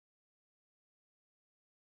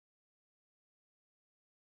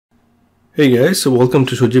Hey guys, so welcome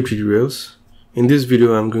to Sojib Tutorials. In this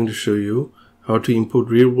video I'm going to show you how to import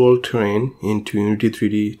real-world terrain into Unity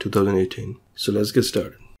 3D 2018. So let's get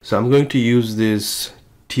started. So I'm going to use this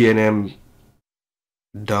TNM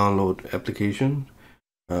download application,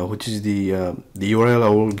 which is the URL I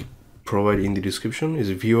will provide in the description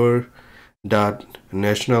is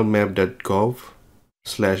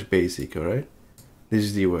viewer.nationalmap.gov/basic. Alright, this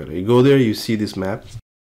is the URL. You go there, you see this map.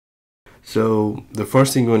 So the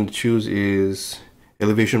first thing you're going to choose is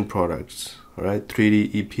elevation products. All right,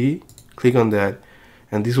 3D EP. Click on that,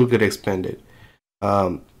 and this will get expanded. There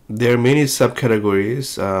are many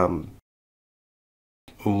subcategories.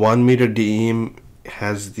 1 meter DEM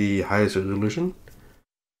has the highest resolution,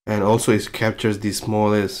 and also it captures the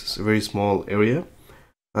smallest, very small area.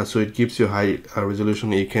 So it gives you high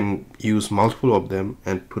resolution. You can use multiple of them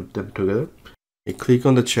and put them together. You click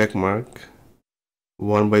on the check mark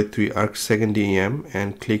 1/3 arcsecond DEM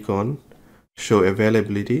and click on show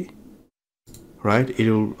availability. Right, it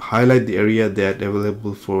will highlight the area that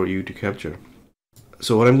available for you to capture.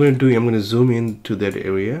 So what I'm going to do, I'm going to zoom in to that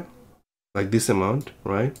area like this amount,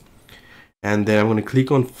 right? And then I'm going to click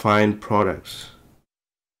on find products.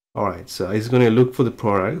 Alright, so it's going to look for the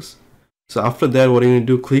products. So after that, what I'm going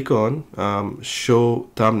to do, click on show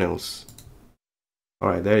thumbnails.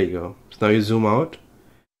 Alright, there you go. So now you zoom out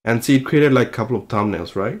and see it created like a couple of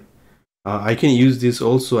thumbnails, right? I can use this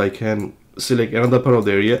also. I can select another part of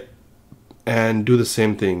the area and do the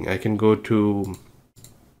same thing. I can go to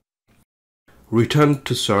return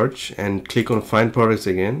to search and click on find products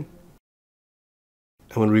again.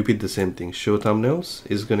 I'm going to repeat the same thing. Show thumbnails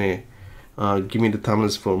is going to give me the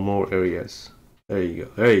thumbnails for more areas. There you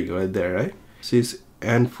go. There you go, right there, right? See, it's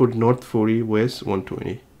Anford North 40 West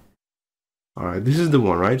 120. Alright, this is the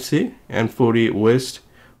one, right? See, N40 West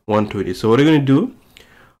 120. So what are you going to do?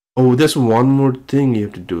 Oh, there's one more thing you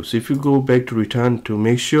have to do. So if you go back to return to,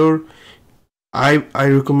 make sure I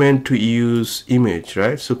recommend to use image,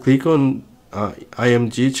 right? So click on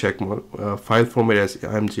IMG checkmark, file format as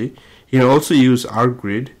IMG. You can also use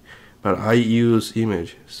ArcGrid, but I use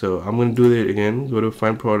image. So I'm going to do that again. Go to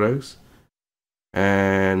find products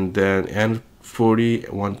and then N40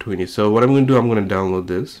 120. So what I'm going to do, I'm going to download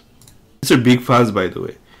this. These are big files, by the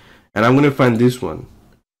way, and I'm going to find this one.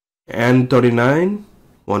 N39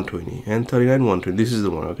 120 N39 120. This is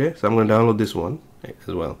the one. Okay, so I'm going to download this one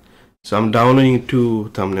as well. So I'm downloading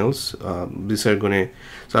two thumbnails. These are going to,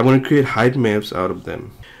 so I'm going to create height maps out of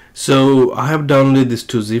them. So I have downloaded these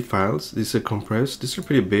two zip files. These are compressed. These are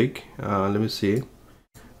pretty big. Let me see.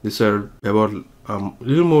 These are about a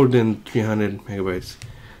little more than 300 megabytes.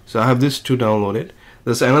 So I have these two downloaded.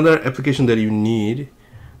 There's another application that you need,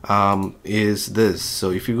 is this.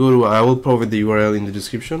 So if you go to, I will provide the URL in the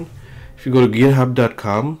description. If you go to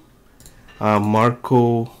github.com,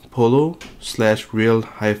 Marco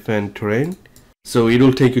Polo/real-terrain, so it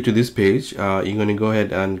will take you to this page. You're going to go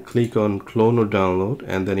ahead and click on clone or download,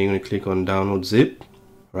 and then you're going to click on download zip,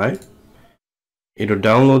 right? It'll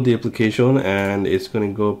download the application, and it's going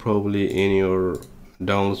to go probably in your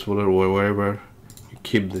downloads folder or wherever you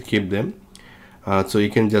keep them. So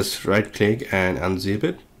you can just right click and unzip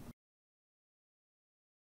it.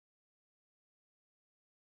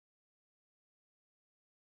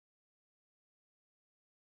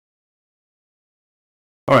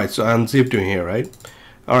 Alright, so unzip to here, right?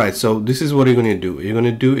 Alright, so this is what you're going to do. You're going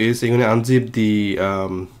to do is you're going to unzip the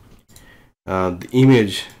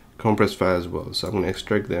image compressed file as well. So I'm going to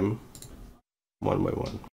extract them one by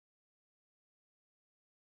one.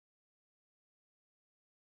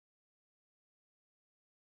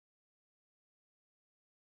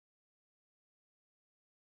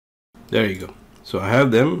 There you go. So I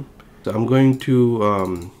have them. So I'm going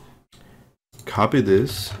to copy the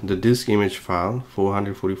disk image file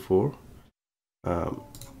 444,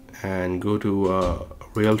 and go to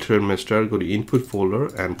real terrain master, go to input folder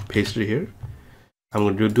and paste it here. I'm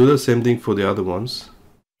going to do the same thing for the other ones.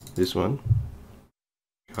 This one,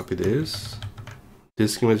 copy this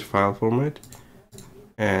disk image file format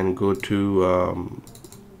and go to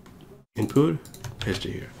input, paste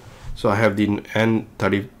it here. So I have the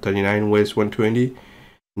N39 West 120,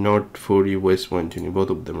 North 40 West 120, both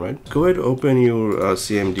of them, right? Go ahead, open your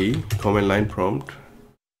CMD command line prompt.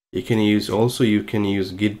 You can use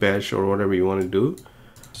git bash or whatever you want to do.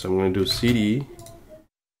 So I'm going to do cd,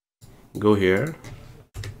 go here,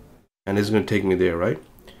 and it's going to take me there, right?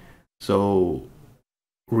 So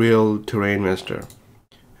real terrain master,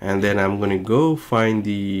 and then I'm going to go find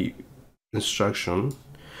the instruction.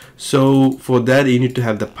 So for that you need to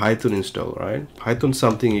have the Python install, right? Python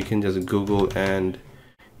something you can just Google and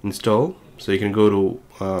install. So you can go to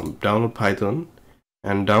download Python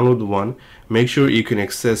and download one. Make sure you can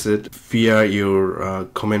access it via your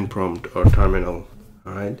command prompt or terminal.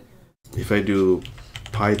 All right, if I do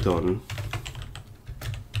Python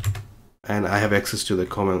and I have access to the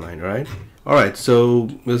command line, right? All right, so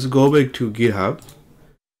let's go back to GitHub,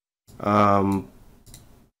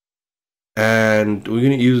 and we're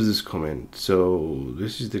going to use this command. So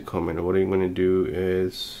this is the command. What I'm going to do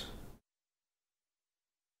is,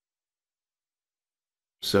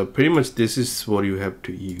 so pretty much this is what you have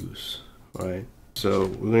to use, right? So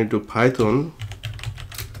we're going to do Python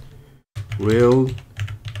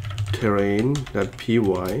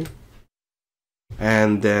realterrain.py,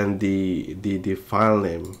 and then the file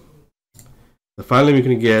name. The file name you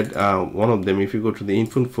can get one of them if you go to the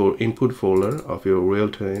input folder of your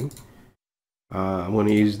realterrain. I'm going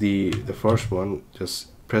to use the first one.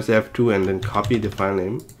 Just press F2 and then copy the file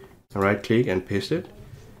name, and right click and paste it.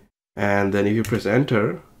 And then if you press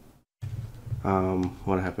enter,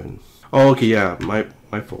 what happened? Oh, okay, yeah, my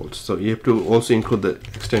fault. So you have to also include the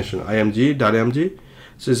extension img.mg.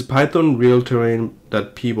 So it's Python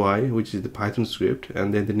realterrain.py, which is the Python script,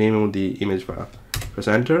 and then the name of the image file. Press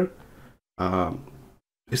enter.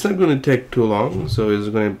 It's not going to take too long, so it's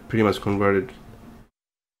going to pretty much convert it.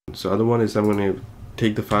 So other one is I'm going to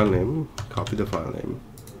take the file name, copy the file name,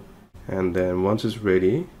 and then once it's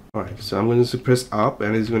ready, all right, so I'm going to press up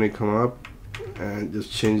and it's going to come up, and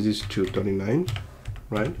just change this to 39,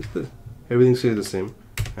 right? Everything stays the same,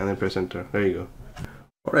 and then press enter. There you go.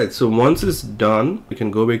 All right, so once it's done, you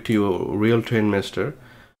can go back to your realterrain master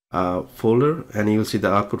folder, and you'll see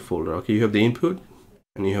the output folder. Okay, you have the input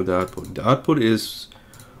and you have the output. The output is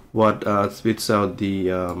what spits out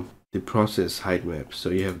the process height map. So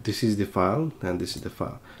you have, this is the file and this is the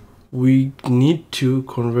file. We need to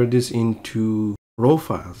convert this into raw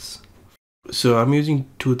files. So I'm using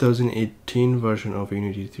 2018 version of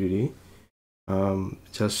Unity 3D.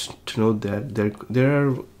 Just to note that there are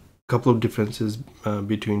a couple of differences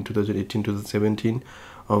between 2018 2017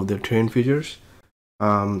 of the terrain features.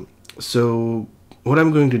 So what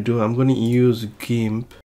I'm going to do, I'm going to use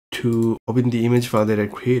GIMP to open the image file that I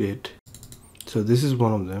created. So this is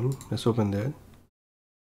one of them. Let's open that.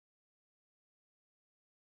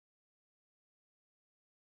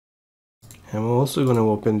 And we're also going to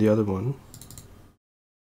open the other one.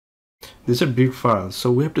 These are big files,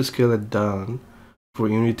 so we have to scale it down for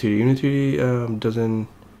Unity. Unity doesn't.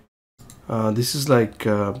 This is like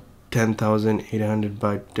 10,800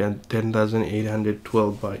 by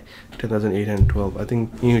 10,812 by 10,812. I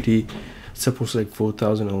think Unity supports like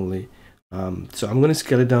 4,000 only. So I'm going to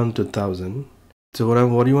scale it down to 1,000. So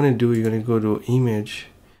what you want to do, you're going to go to image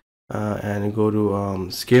and go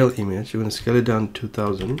to scale image. You're going to scale it down to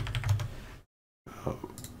 2,000.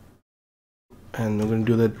 And we're going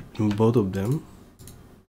to do that in both of them.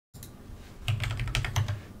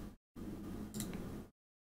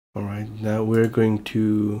 Alright, now we're going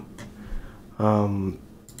to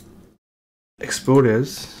export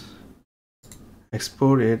it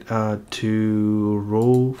to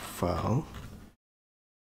raw file,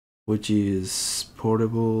 which is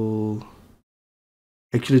portable,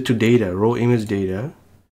 actually to data, raw image data.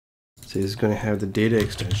 So it's going to have the data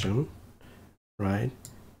extension, right?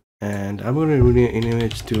 And I'm going to rename an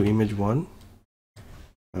image to image 1,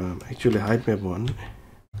 actually height map 1,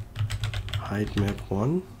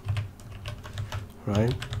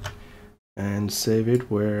 right? And save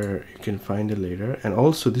it where you can find it later. And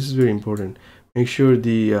also, this is very important, make sure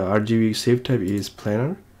the RGB save type is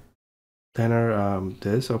planar,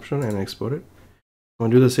 this option, and export it. I'm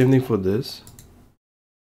going to do the same thing for this.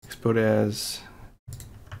 Export as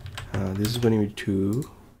this is going to be 2.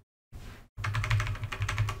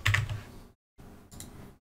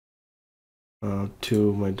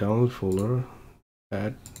 To my download folder,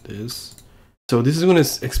 add this. So this is going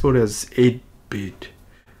to export as 8-bit.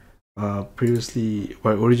 Previously,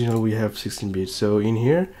 by original we have 16-bit. So in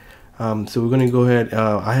here, so we're going to go ahead.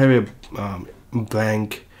 I have a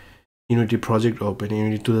blank Unity project open,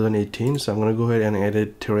 Unity 2018. So I'm going to go ahead and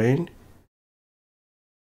edit terrain.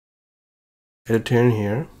 Edit terrain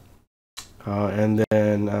here, and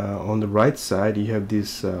then on the right side you have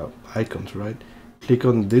these icons, right? Click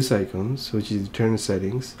on these icons, which is terrain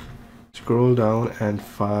settings. Scroll down and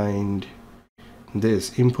find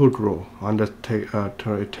this input row under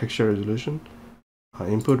texture resolution.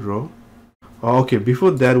 Input row. Okay,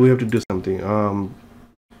 before that we have to do something.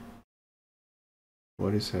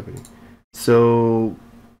 What is happening? So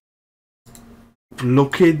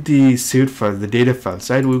locate the saved file, the data file.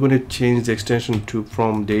 Right? We're going to change the extension to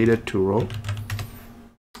from data to raw.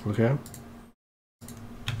 Okay.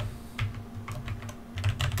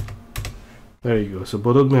 There you go. So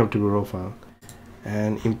both of them have to be raw file.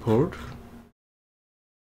 and import.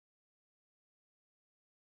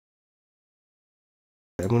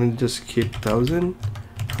 I'm going to just keep 1000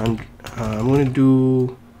 and I'm going to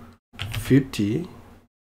do 50.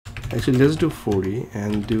 Actually, let's do 40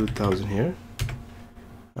 and do 1000 here.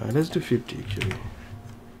 Let's do 50 actually.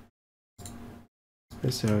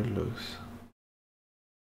 Let's see how it looks.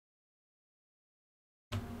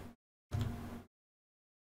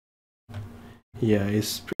 Yeah,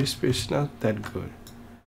 it's not that good.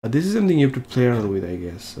 This is something you have to play around with, I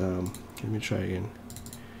guess. Let me try again.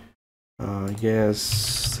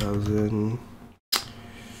 Yes, 1000,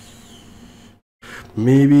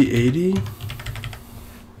 maybe 80.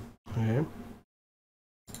 Okay.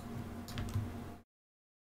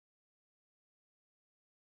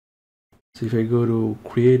 So if I go to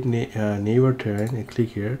create neighbor terrain and click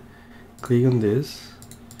here, click on this,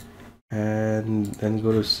 and then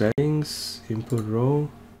go to settings, input row,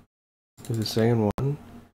 to the second one,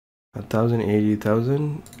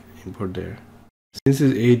 1080,000, import there. Since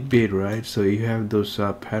it's 8-bit, right? So you have those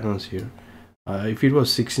patterns here. If it was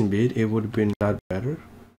 16-bit, it would have been a lot better.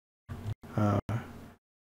 But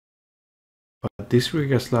this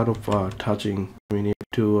requires a lot of touching. We need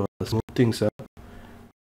to smooth things up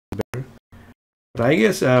better. But I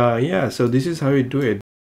guess, yeah, so this is how you do it.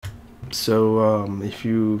 So if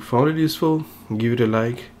you found it useful, give it a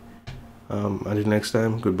like. Until next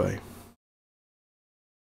time, goodbye.